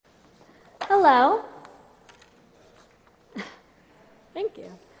Hello. Thank you.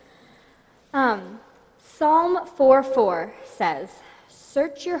 Psalm 4:4 says,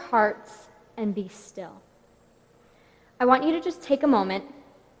 "Search your hearts and be still." I want you to just take a moment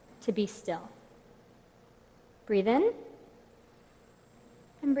to be still. Breathe in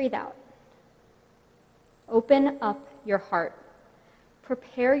and breathe out. Open up your heart.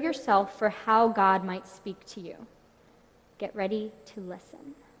 Prepare yourself for how God might speak to you. Get ready to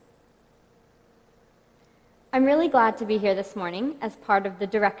listen. I'm really glad to be here this morning as part of the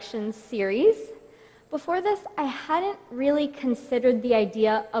Directions series. Before this, I hadn't really considered the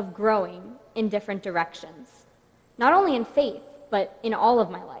idea of growing in different directions, not only in faith, but in all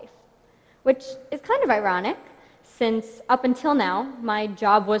of my life, which is kind of ironic since up until now, my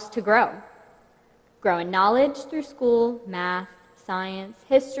job was to grow. Grow in knowledge through school, math, science,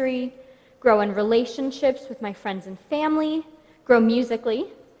 history, grow in relationships with my friends and family, grow musically,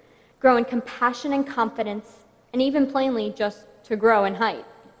 grow in compassion and confidence, and even plainly just to grow in height.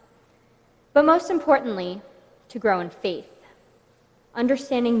 But most importantly, to grow in faith,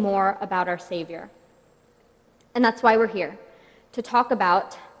 understanding more about our Savior. And that's why we're here, to talk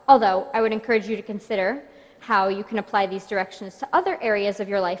about, although I would encourage you to consider how you can apply these directions to other areas of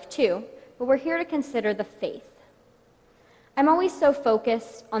your life too, but we're here to consider the faith. I'm always so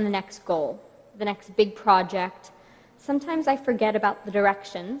focused on the next goal, the next big project. Sometimes I forget about the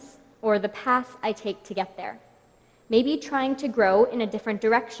directions or the paths I take to get there. Maybe trying to grow in a different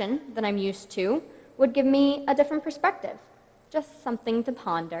direction than I'm used to would give me a different perspective. Just something to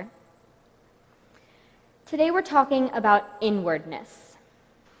ponder. Today we're talking about inwardness,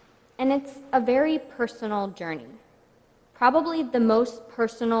 and it's a very personal journey, probably the most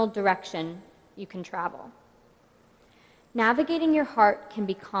personal direction you can travel. Navigating your heart can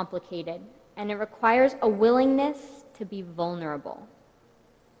be complicated, and it requires a willingness to be vulnerable.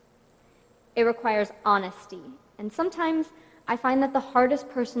 It requires honesty, and sometimes I find that the hardest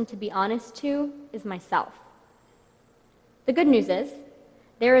person to be honest to is myself. The good news is,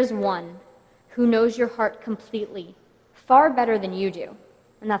 there is one who knows your heart completely, far better than you do,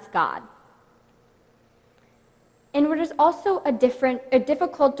 and that's God. Inward is also a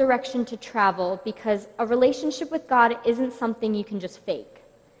difficult direction to travel because a relationship with God isn't something you can just fake,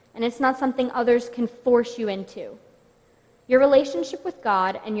 and it's not something others can force you into. Your relationship with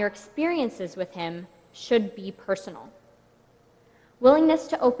God and your experiences with Him should be personal. Willingness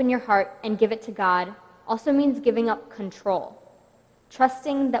to open your heart and give it to God also means giving up control,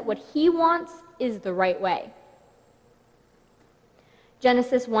 trusting that what He wants is the right way.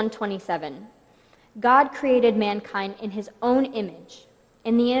 Genesis 1:27. God created mankind in His own image.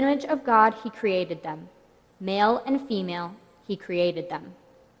 In the image of God, He created them. Male and female, He created them.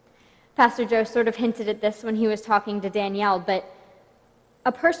 Pastor Joe sort of hinted at this when he was talking to Danielle, but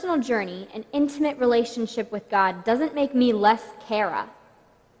a personal journey, an intimate relationship with God doesn't make me less Kara.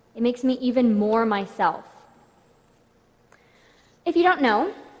 It makes me even more myself. If you don't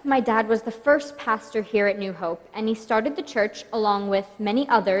know, my dad was the first pastor here at New Hope, and he started the church along with many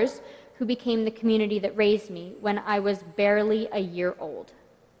others who became the community that raised me when I was barely a year old.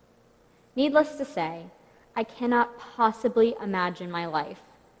 Needless to say, I cannot possibly imagine my life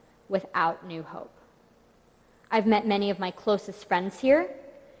without New Hope. I've met many of my closest friends here,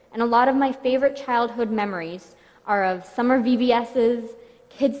 and a lot of my favorite childhood memories are of summer VBSs,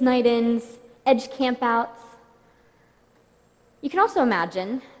 kids' night-ins, edge campouts. You can also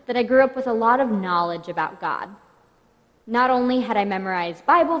imagine that I grew up with a lot of knowledge about God. Not only had I memorized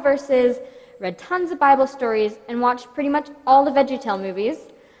Bible verses, read tons of Bible stories, and watched pretty much all the VeggieTale movies,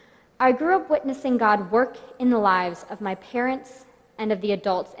 I grew up witnessing God work in the lives of my parents and of the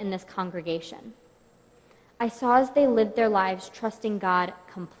adults in this congregation. I saw as they lived their lives trusting God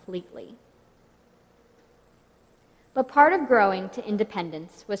completely. But part of growing to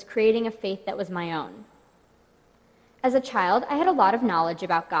independence was creating a faith that was my own. As a child, I had a lot of knowledge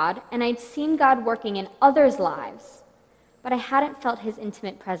about God, and I'd seen God working in others' lives, but I hadn't felt His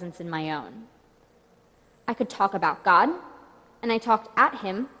intimate presence in my own. I could talk about God, and I talked at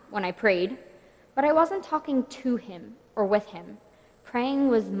Him when I prayed, but I wasn't talking to Him or with Him. Praying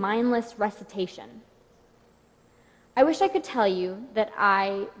was mindless recitation. I wish I could tell you that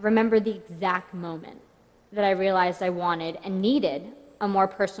I remember the exact moment that I realized I wanted and needed a more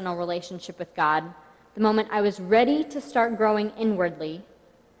personal relationship with God, the moment I was ready to start growing inwardly,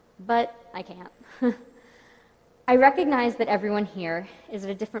 but I can't. I recognize that everyone here is at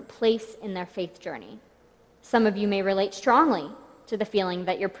a different place in their faith journey. Some of you may relate strongly to the feeling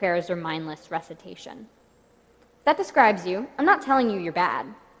that your prayers are mindless recitation. If that describes you, I'm not telling you you're bad,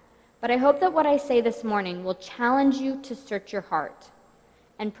 but I hope that what I say this morning will challenge you to search your heart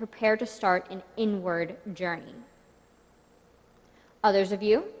and prepare to start an inward journey. Others of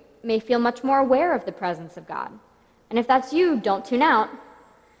you may feel much more aware of the presence of God. And if that's you, don't tune out.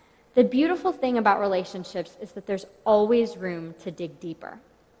 The beautiful thing about relationships is that there's always room to dig deeper.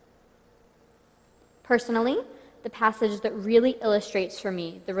 Personally, the passage that really illustrates for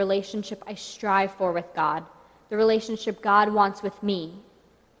me the relationship I strive for with God, the relationship God wants with me,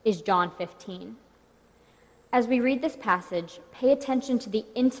 is John 15. As we read this passage, pay attention to the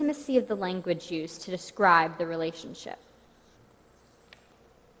intimacy of the language used to describe the relationship.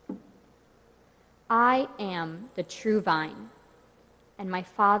 I am the true vine, and my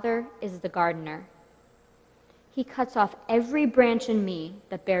Father is the gardener. He cuts off every branch in me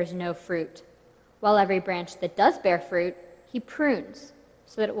that bears no fruit, while every branch that does bear fruit, he prunes,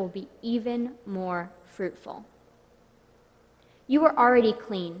 so that it will be even more fruitful. You are already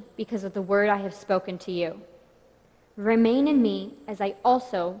clean because of the word I have spoken to you. Remain in me as I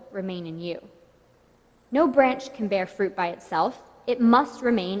also remain in you. No branch can bear fruit by itself. It must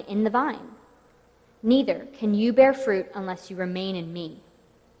remain in the vine. Neither can you bear fruit unless you remain in me.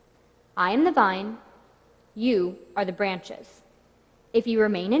 I am the vine, you are the branches. If you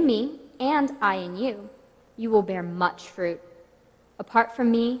remain in me, and I in you, you will bear much fruit. Apart from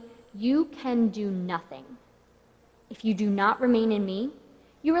me, you can do nothing. If you do not remain in me,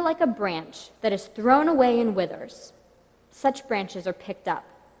 you are like a branch that is thrown away and withers. Such branches are picked up,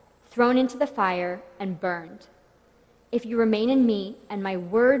 thrown into the fire, and burned. If you remain in me, and my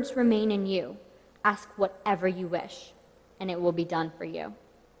words remain in you, ask whatever you wish, and it will be done for you.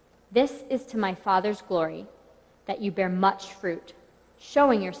 This is to my Father's glory, that you bear much fruit,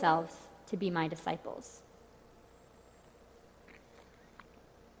 showing yourselves to be my disciples.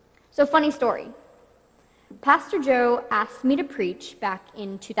 So, funny story. Pastor Joe asked me to preach back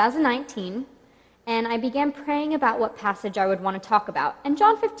in 2019, and I began praying about what passage I would want to talk about, and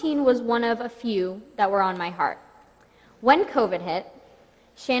John 15 was one of a few that were on my heart. When COVID hit,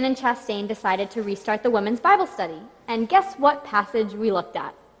 Shannon Chastain decided to restart the women's Bible study. And guess what passage we looked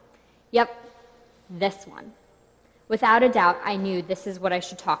at? Yep, this one. Without a doubt, I knew this is what I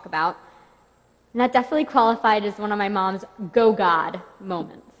should talk about. And that definitely qualified as one of my mom's go God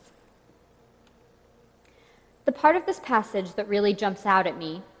moments. The part of this passage that really jumps out at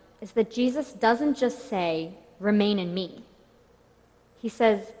me is that Jesus doesn't just say, remain in me. He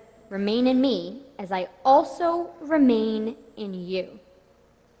says, remain in me as I also remain in you.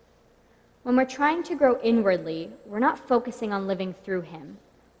 When we're trying to grow inwardly, we're not focusing on living through him.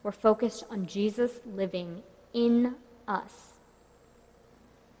 We're focused on Jesus living in us.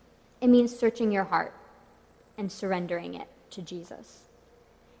 It means searching your heart and surrendering it to Jesus.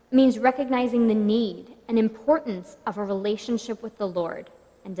 It means recognizing the need and importance of a relationship with the Lord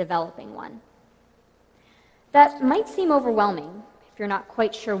and developing one. That might seem overwhelming if you're not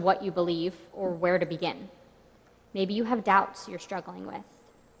quite sure what you believe or where to begin. Maybe you have doubts you're struggling with,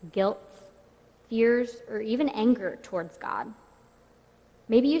 guilt, fears, or even anger towards God.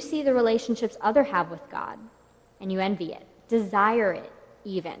 Maybe you see the relationships others have with God, and you envy it, desire it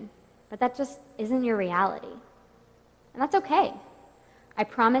even, but that just isn't your reality. And that's okay. I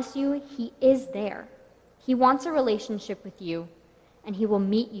promise you, he is there. He wants a relationship with you, and he will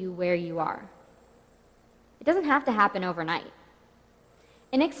meet you where you are. It doesn't have to happen overnight.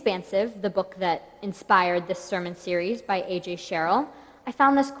 In Expansive, the book that inspired this sermon series by A.J. Sherrill, I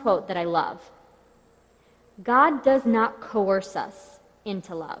found this quote that I love. God does not coerce us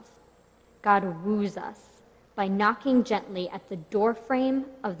into love. God woos us by knocking gently at the doorframe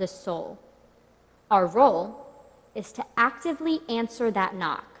of the soul. Our role is to actively answer that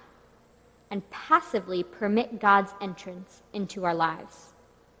knock and passively permit God's entrance into our lives.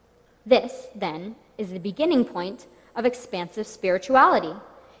 This, then, is the beginning point of expansive spirituality,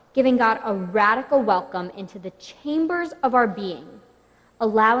 giving God a radical welcome into the chambers of our being,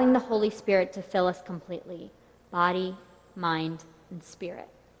 allowing the Holy Spirit to fill us completely, body, mind, and spirit.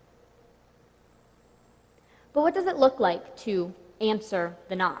 But what does it look like to answer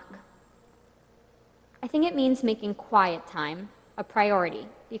the knock? I think it means making quiet time a priority,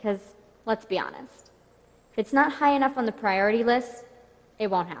 because let's be honest, if it's not high enough on the priority list, it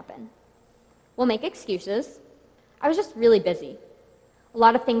won't happen. We'll make excuses. I was just really busy. A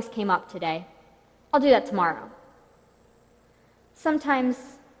lot of things came up today. I'll do that tomorrow. Sometimes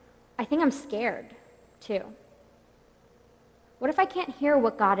I think I'm scared, too. What if I can't hear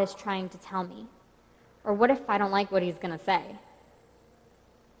what God is trying to tell me? Or what if I don't like what he's going to say?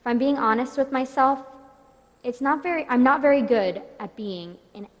 If I'm being honest with myself, I'm not very good at being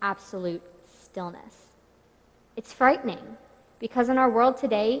in absolute stillness. It's frightening because in our world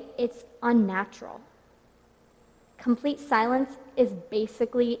today, it's unnatural. Complete silence is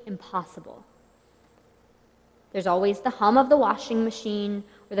basically impossible. There's always the hum of the washing machine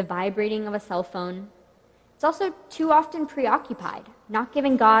or the vibrating of a cell phone. It's also too often preoccupied, not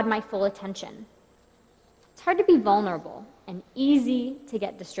giving God my full attention. It's hard to be vulnerable and easy to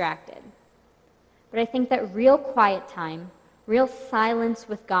get distracted. But I think that real quiet time, real silence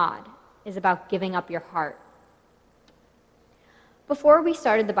with God, is about giving up your heart. Before we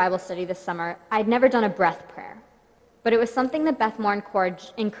started the Bible study this summer, I'd never done a breath prayer, but it was something that Beth Moore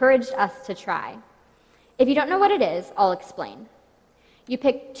encouraged us to try. If you don't know what it is, I'll explain. You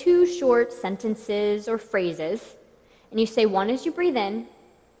pick 2 short sentences or phrases, and you say one as you breathe in,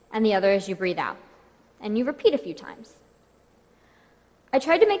 and the other as you breathe out, and you repeat a few times. I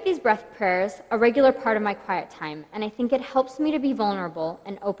tried to make these breath prayers a regular part of my quiet time, and I think it helps me to be vulnerable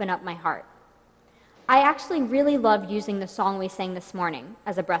and open up my heart. I actually really love using the song we sang this morning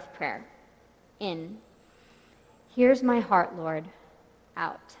as a breath prayer. In, here's my heart, Lord.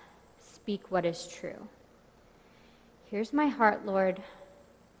 Out, speak what is true. Here's my heart, Lord.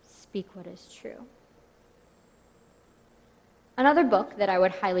 Speak what is true. Another book that I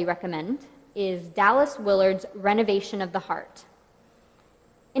would highly recommend is Dallas Willard's Renovation of the Heart.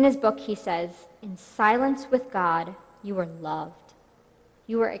 In his book, he says, in silence with God, you are loved.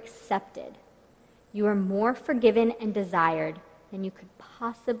 You are accepted. You are more forgiven and desired than you could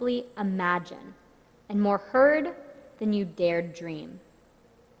possibly imagine, and more heard than you dared dream.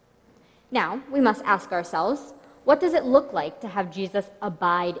 Now, we must ask ourselves, what does it look like to have Jesus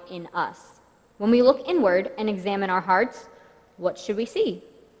abide in us? When we look inward and examine our hearts, what should we see?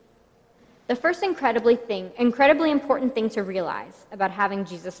 The first incredibly important thing to realize about having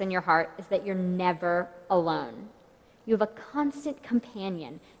Jesus in your heart is that you're never alone. You have a constant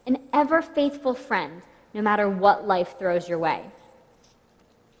companion, an ever-faithful friend, no matter what life throws your way.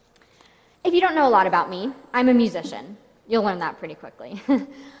 If you don't know a lot about me, I'm a musician. You'll learn that pretty quickly.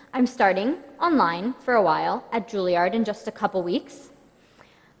 I'm starting online for a while at Juilliard in just a couple weeks.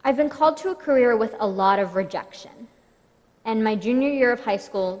 I've been called to a career with a lot of rejection. And my junior year of high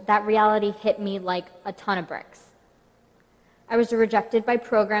school, that reality hit me like a ton of bricks. I was rejected by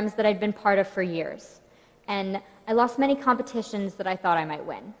programs that I'd been part of for years, and I lost many competitions that I thought I might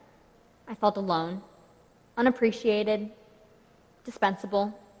win. I felt alone, unappreciated,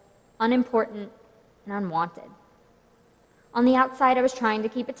 dispensable, unimportant, and unwanted. On the outside, I was trying to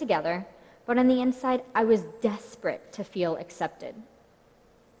keep it together, but on the inside, I was desperate to feel accepted.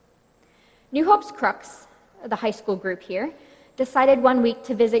 New Hope's Crux, the high school group here, decided one week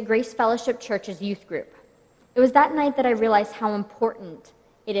to visit Grace Fellowship Church's youth group. It was that night that I realized how important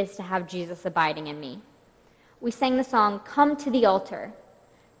it is to have Jesus abiding in me. We sang the song, "Come to the altar."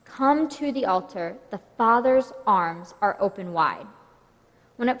 Come to the altar, the Father's arms are open wide.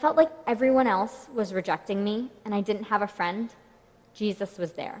 When it felt like everyone else was rejecting me and I didn't have a friend, Jesus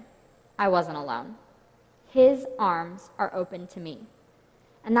was there. I wasn't alone. His arms are open to me.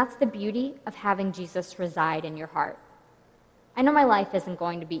 And that's the beauty of having Jesus reside in your heart. I know my life isn't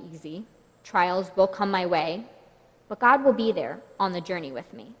going to be easy. Trials will come my way, but God will be there on the journey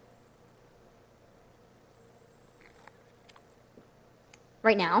with me.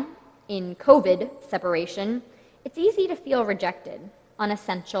 Right now, in COVID separation, it's easy to feel rejected,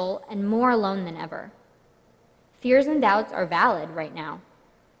 unessential, and more alone than ever. Fears and doubts are valid right now.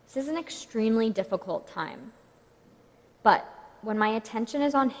 This is an extremely difficult time. But when my attention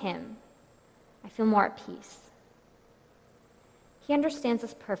is on Him, I feel more at peace. He understands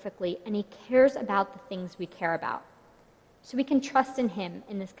us perfectly, and He cares about the things we care about. So we can trust in Him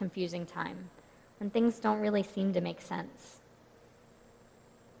in this confusing time, when things don't really seem to make sense.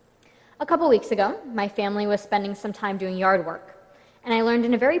 A couple weeks ago, my family was spending some time doing yard work, and I learned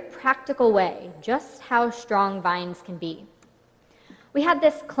in a very practical way just how strong vines can be. We had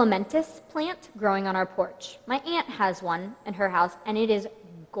this clematis plant growing on our porch. My aunt has one in her house, and it is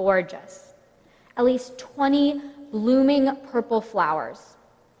gorgeous. At least 20 blooming purple flowers.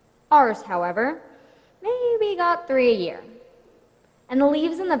 Ours, however, maybe got 3 a year. And the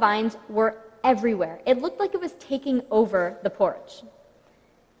leaves and the vines were everywhere. It looked like it was taking over the porch.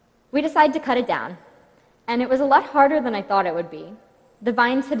 We decided to cut it down, and it was a lot harder than I thought it would be. The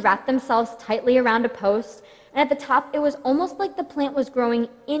vines had wrapped themselves tightly around a post, and at the top, it was almost like the plant was growing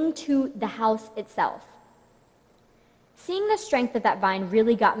into the house itself. Seeing the strength of that vine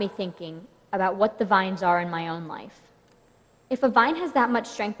really got me thinking about what the vines are in my own life. If a vine has that much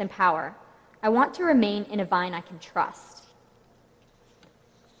strength and power, I want to remain in a vine I can trust.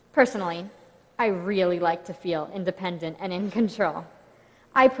 Personally, I really like to feel independent and in control.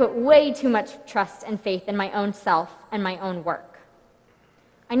 I put way too much trust and faith in my own self and my own work.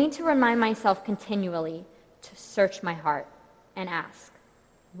 I need to remind myself continually to search my heart and ask,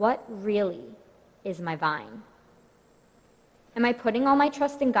 what really is my vine? Am I putting all my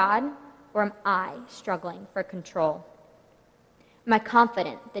trust in God, or am I struggling for control? Am I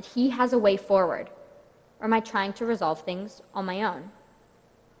confident that He has a way forward, or am I trying to resolve things on my own?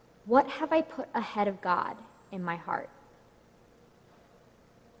 What have I put ahead of God in my heart?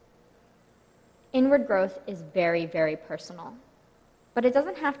 Inward growth is very, very personal, but it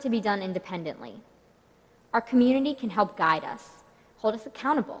doesn't have to be done independently. Our community can help guide us, hold us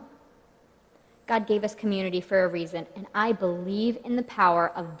accountable. God gave us community for a reason, and I believe in the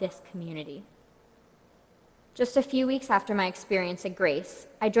power of this community. Just a few weeks after my experience at Grace,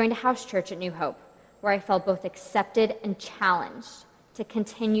 I joined a house church at New Hope, where I felt both accepted and challenged to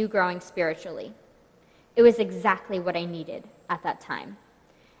continue growing spiritually. It was exactly what I needed at that time.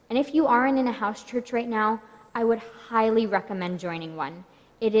 And if you aren't in a house church right now, I would highly recommend joining one.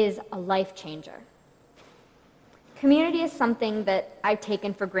 It is a life changer. Community is something that I've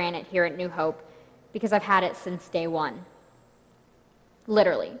taken for granted here at New Hope because I've had it since day one.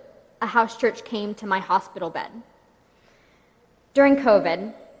 Literally, a house church came to my hospital bed. During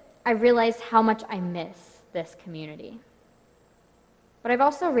COVID, I realized how much I miss this community. But I've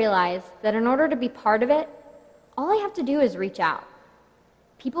also realized that in order to be part of it, all I have to do is reach out.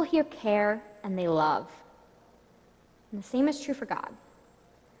 People here care and they love. And the same is true for God.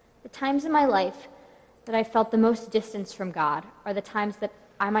 The times in my life that I felt the most distance from God are the times that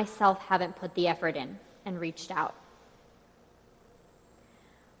I myself haven't put the effort in and reached out.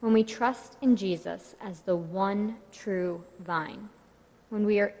 When we trust in Jesus as the one true vine, when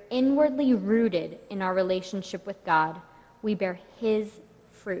we are inwardly rooted in our relationship with God, we bear His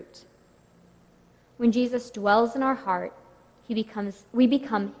fruit. When Jesus dwells in our heart, we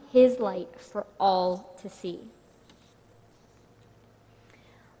become His light for all to see.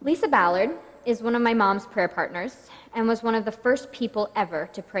 Lisa Ballard is one of my mom's prayer partners and was one of the first people ever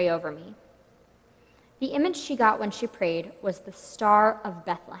to pray over me. The image she got when she prayed was the Star of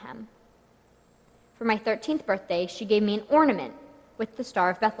Bethlehem. For my 13th birthday, she gave me an ornament with the Star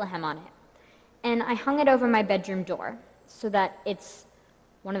of Bethlehem on it, and I hung it over my bedroom door so that it's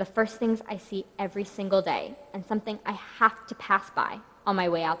one of the first things I see every single day and something I have to pass by on my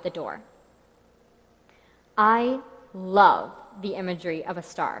way out the door. I love the imagery of a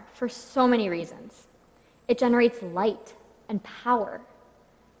star for so many reasons. It generates light and power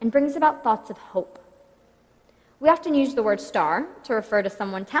and brings about thoughts of hope. We often use the word star to refer to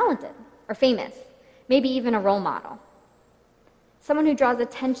someone talented or famous, maybe even a role model. Someone who draws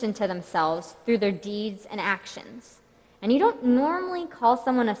attention to themselves through their deeds and actions. And you don't normally call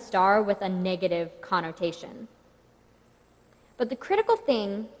someone a star with a negative connotation. But the critical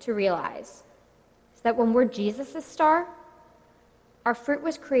thing to realize is that when we're Jesus' star, our fruit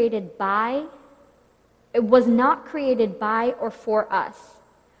was not created by or for us.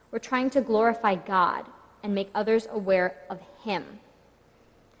 We're trying to glorify God and make others aware of Him.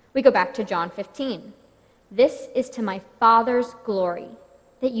 We go back to John 15. This is to my Father's glory,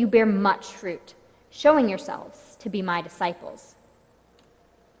 that you bear much fruit, showing yourselves to be my disciples.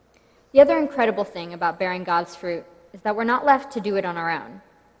 The other incredible thing about bearing God's fruit is that we're not left to do it on our own.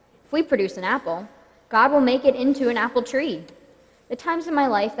 If we produce an apple, God will make it into an apple tree. The times in my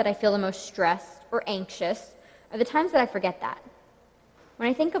life that I feel the most stressed or anxious are the times that I forget that. When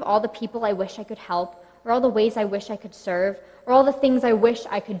I think of all the people I wish I could help, or all the ways I wish I could serve, or all the things I wish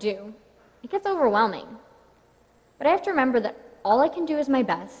I could do, it gets overwhelming. But I have to remember that all I can do is my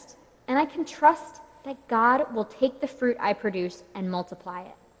best, and I can trust that God will take the fruit I produce and multiply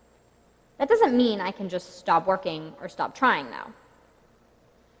it. That doesn't mean I can just stop working or stop trying, though.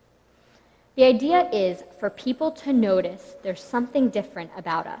 The idea is for people to notice there's something different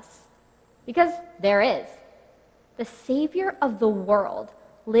about us. Because there is. The Savior of the world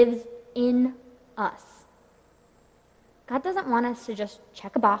lives in us. God doesn't want us to just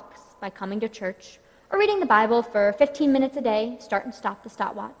check a box by coming to church or reading the Bible for 15 minutes a day, start and stop the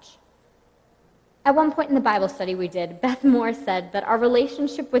stopwatch. At one point in the Bible study we did, Beth Moore said that our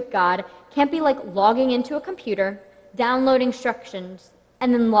relationship with God can't be like logging into a computer, downloading instructions,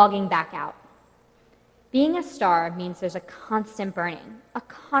 and then logging back out. Being a star means there's a constant burning, a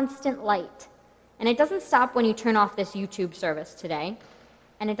constant light. And it doesn't stop when you turn off this YouTube service today,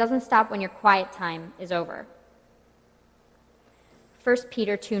 and it doesn't stop when your quiet time is over. 1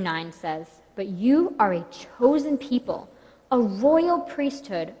 Peter 2:9 says, "But you are a chosen people, a royal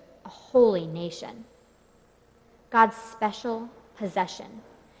priesthood, a holy nation, God's special possession,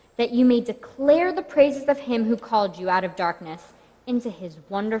 that you may declare the praises of Him who called you out of darkness into His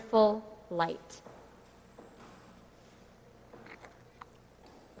wonderful light."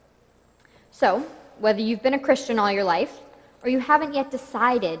 So, whether you've been a Christian all your life, or you haven't yet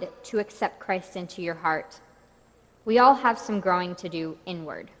decided to accept Christ into your heart, we all have some growing to do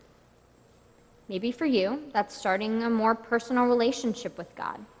inward. Maybe for you, that's starting a more personal relationship with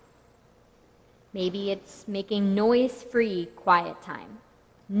God. Maybe it's making noise-free quiet time.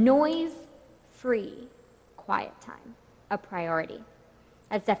 Noise-free quiet time a priority.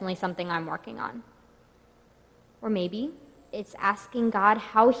 That's definitely something I'm working on. Or maybe it's asking God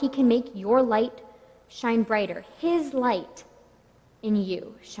how he can make your light shine brighter, his light in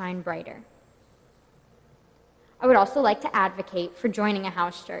you shine brighter. I would also like to advocate for joining a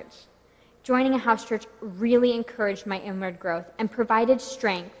house church. Joining a house church really encouraged my inward growth and provided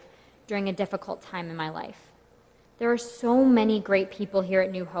strength during a difficult time in my life. There are so many great people here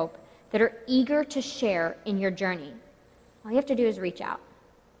at New Hope that are eager to share in your journey. All you have to do is reach out.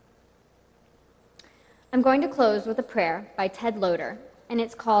 I'm going to close with a prayer by Ted Loder, and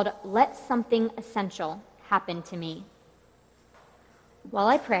it's called Let Something Essential Happen to Me. While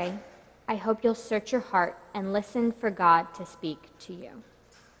I pray, I hope you'll search your heart and listen for God to speak to you.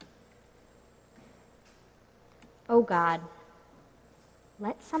 Oh God,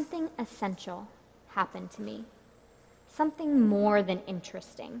 let something essential happen to me, something more than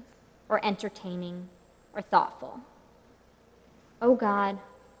interesting or entertaining or thoughtful. Oh God,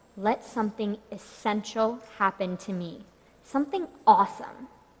 let something essential happen to me, something awesome,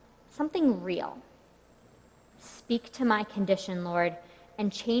 something real. Speak to my condition, Lord,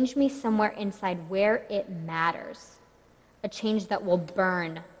 and change me somewhere inside where it matters, a change that will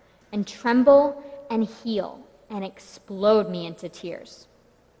burn and tremble and heal and explode me into tears,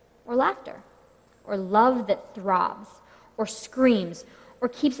 or laughter, or love that throbs, or screams, or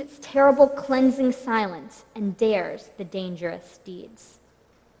keeps its terrible cleansing silence and dares the dangerous deeds.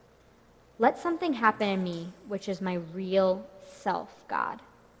 Let something happen in me which is my real self, God.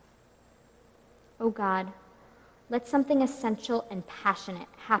 Oh God, let something essential and passionate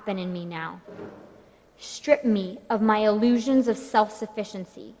happen in me now. Strip me of my illusions of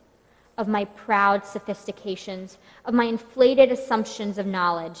self-sufficiency, of my proud sophistications, of my inflated assumptions of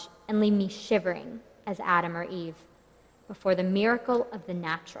knowledge, and leave me shivering as Adam or Eve before the miracle of the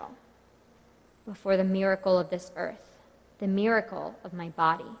natural, before the miracle of this earth, the miracle of my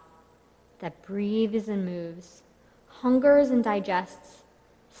body that breathes and moves, hungers and digests,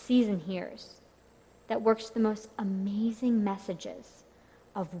 sees and hears, that works the most amazing messages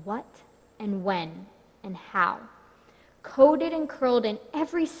of what and when and how, coded and curled in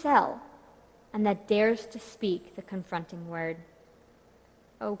every cell, and that dares to speak the confronting word.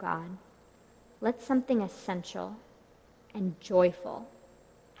 Oh God, let something essential and joyful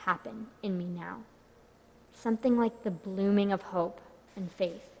happen in me now. Something like the blooming of hope and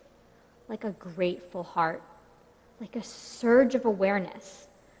faith, like a grateful heart, like a surge of awareness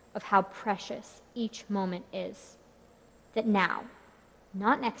of how precious each moment is. That now,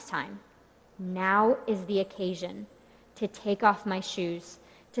 not next time, now is the occasion to take off my shoes,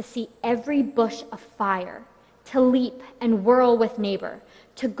 to see every bush afire, to leap and whirl with neighbor,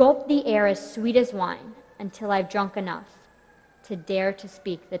 to gulp the air as sweet as wine until I've drunk enough to dare to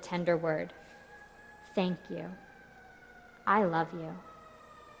speak the tender word. Thank you. I love you.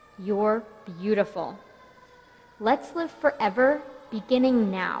 You're beautiful. Let's live forever,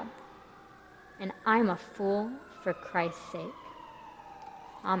 beginning now. And I'm a fool for Christ's sake.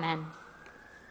 Amen.